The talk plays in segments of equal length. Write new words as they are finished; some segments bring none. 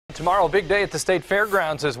Tomorrow, a big day at the State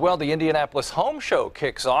Fairgrounds as well. The Indianapolis Home Show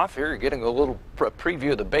kicks off. Here you're getting a little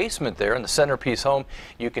preview of the basement there in the Centerpiece Home.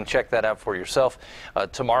 You can check that out for yourself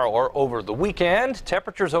tomorrow or over the weekend.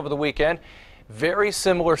 Temperatures over the weekend, very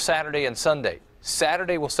similar Saturday and Sunday.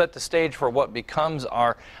 Saturday will set the stage for what becomes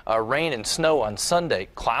our rain and snow on Sunday.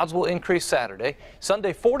 Clouds will increase Saturday.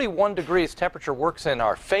 Sunday, 41 degrees. Temperature works in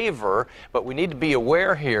our favor, but we need to be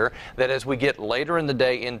aware here that as we get later in the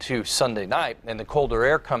day into Sunday night and the colder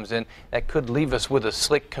air comes in, that could leave us with a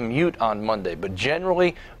slick commute on Monday. But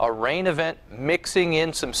generally, a rain event mixing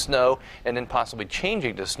in some snow and then possibly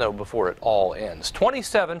changing to snow before it all ends.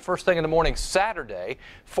 27 first thing in the morning Saturday.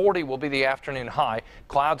 40 will be the afternoon high.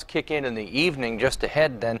 Clouds kick in the evening, just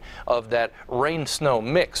ahead then of that rain-snow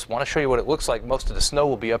mix. Want to show you what it looks like. Most of the snow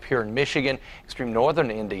will be up here in Michigan, extreme northern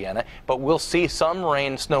Indiana, but we'll see some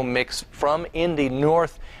rain-snow mix from Indy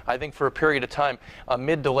north, I think, for a period of time,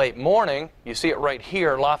 mid to late morning. You see it right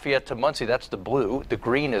here, Lafayette to Muncie. That's the blue. The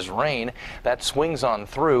green is rain. That swings on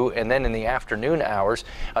through, and then in the afternoon hours,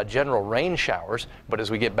 general rain showers. But as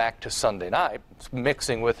we get back to Sunday night, it's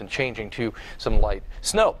mixing with and changing to some light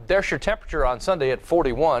snow. There's your temperature on Sunday at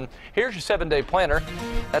 41. Here's your 7-day planner.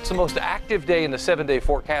 That's the most active day in the 7-day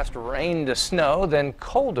forecast. Rain to snow, then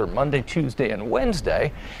colder Monday, Tuesday, and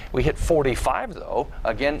Wednesday. We hit 45, though,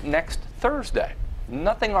 again next Thursday.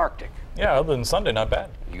 Nothing Arctic. Yeah, other than Sunday, not bad.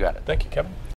 You got it. Thank you, Kevin.